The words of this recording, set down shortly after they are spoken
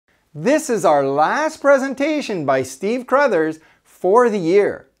This is our last presentation by Steve Crothers for the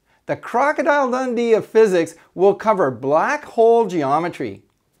year. The Crocodile Dundee of physics will cover black hole geometry.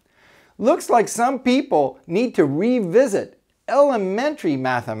 Looks like some people need to revisit elementary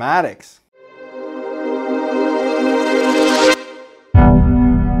mathematics.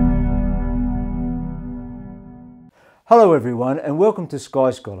 Hello everyone and welcome to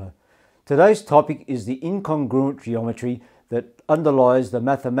Sky Scholar. Today's topic is the incongruent geometry that underlies the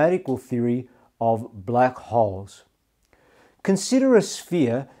mathematical theory of black holes. Consider a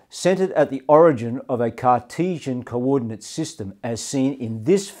sphere centered at the origin of a Cartesian coordinate system as seen in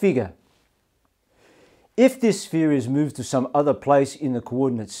this figure. If this sphere is moved to some other place in the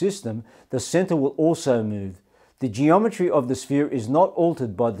coordinate system, the center will also move. The geometry of the sphere is not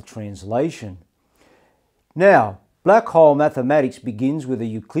altered by the translation. Now, black hole mathematics begins with a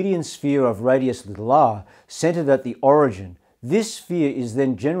Euclidean sphere of radius r centered at the origin. This sphere is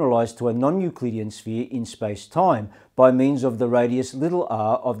then generalized to a non-Euclidean sphere in space-time by means of the radius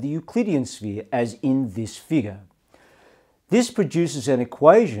r of the Euclidean sphere, as in this figure. This produces an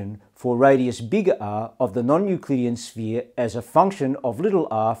equation for radius R of the non-Euclidean sphere as a function of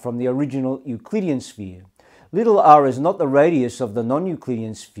r from the original Euclidean sphere. R is not the radius of the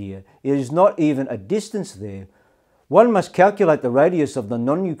non-Euclidean sphere. It is not even a distance there. One must calculate the radius of the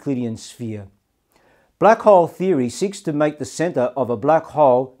non-Euclidean sphere. Black hole theory seeks to make the center of a black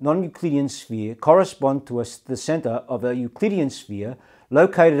hole non-Euclidean sphere correspond to the center of a Euclidean sphere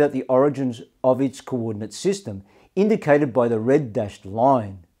located at the origins of its coordinate system, indicated by the red dashed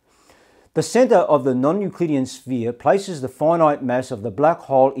line. The center of the non-Euclidean sphere places the finite mass of the black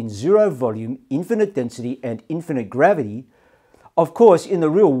hole in zero volume, infinite density, and infinite gravity. Of course, in the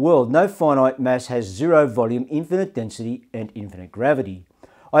real world, no finite mass has zero volume, infinite density, and infinite gravity.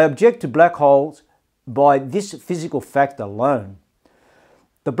 I object to black holes by this physical fact alone.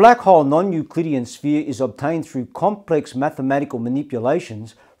 The black hole non-Euclidean sphere is obtained through complex mathematical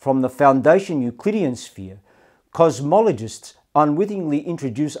manipulations from the foundation Euclidean sphere. Cosmologists unwittingly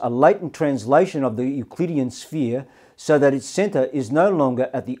introduce a latent translation of the Euclidean sphere so that its center is no longer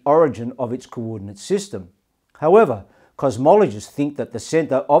at the origin of its coordinate system. However, cosmologists think that the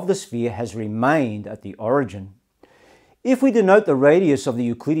center of the sphere has remained at the origin. If we denote the radius of the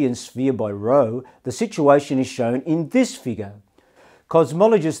Euclidean sphere by ρ, the situation is shown in this figure.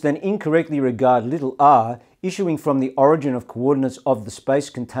 Cosmologists then incorrectly regard r, issuing from the origin of coordinates of the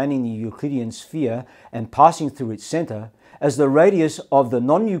space containing the Euclidean sphere and passing through its center, as the radius of the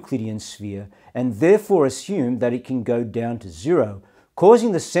non-Euclidean sphere, and therefore assume that it can go down to zero,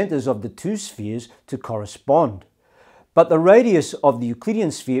 causing the centers of the two spheres to correspond. But the radius of the Euclidean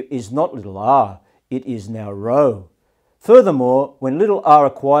sphere is not r, it is now ρ. Furthermore, when r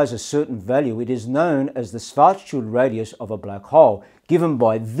acquires a certain value, it is known as the Schwarzschild radius of a black hole, given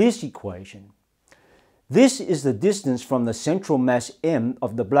by this equation. This is the distance from the central mass m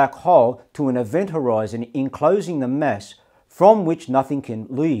of the black hole to an event horizon enclosing the mass from which nothing can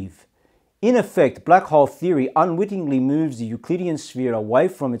leave. In effect, black hole theory unwittingly moves the Euclidean sphere away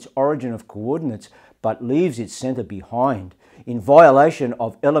from its origin of coordinates, but leaves its center behind, in violation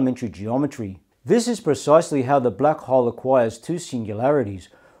of elementary geometry. This is precisely how the black hole acquires two singularities,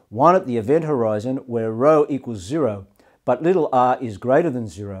 one at the event horizon where ρ equals 0, but r is greater than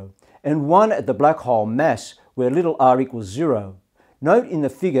 0, and one at the black hole mass where r equals 0. Note in the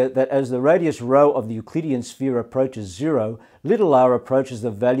figure that as the radius ρ of the Euclidean sphere approaches 0, r approaches the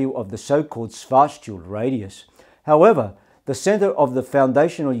value of the so-called Schwarzschild radius. However, the center of the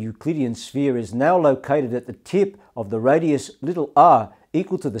foundational Euclidean sphere is now located at the tip of the radius r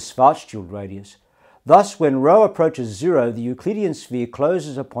equal to the Schwarzschild radius. Thus, when ρ approaches 0, the Euclidean sphere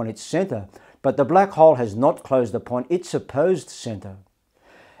closes upon its center, but the black hole has not closed upon its supposed center.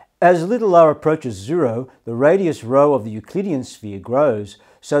 As r approaches 0, the radius ρ of the Euclidean sphere grows,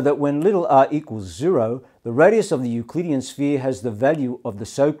 so that when r equals 0, the radius of the Euclidean sphere has the value of the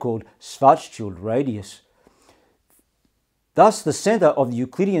so-called Schwarzschild radius. Thus, the center of the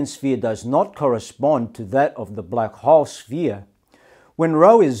Euclidean sphere does not correspond to that of the black hole sphere. When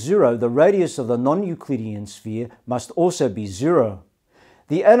ρ is 0, the radius of the non-Euclidean sphere must also be 0.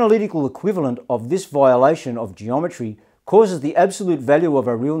 The analytical equivalent of this violation of geometry causes the absolute value of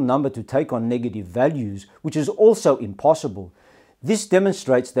a real number to take on negative values, which is also impossible. This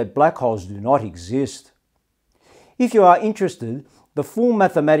demonstrates that black holes do not exist. If you are interested, the full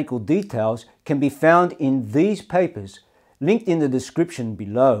mathematical details can be found in these papers, linked in the description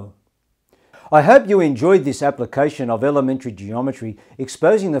below. I hope you enjoyed this application of elementary geometry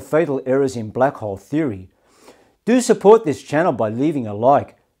exposing the fatal errors in black hole theory. Do support this channel by leaving a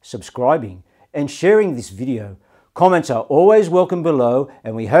like, subscribing, and sharing this video. Comments are always welcome below,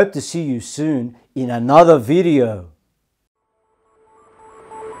 and we hope to see you soon in another video.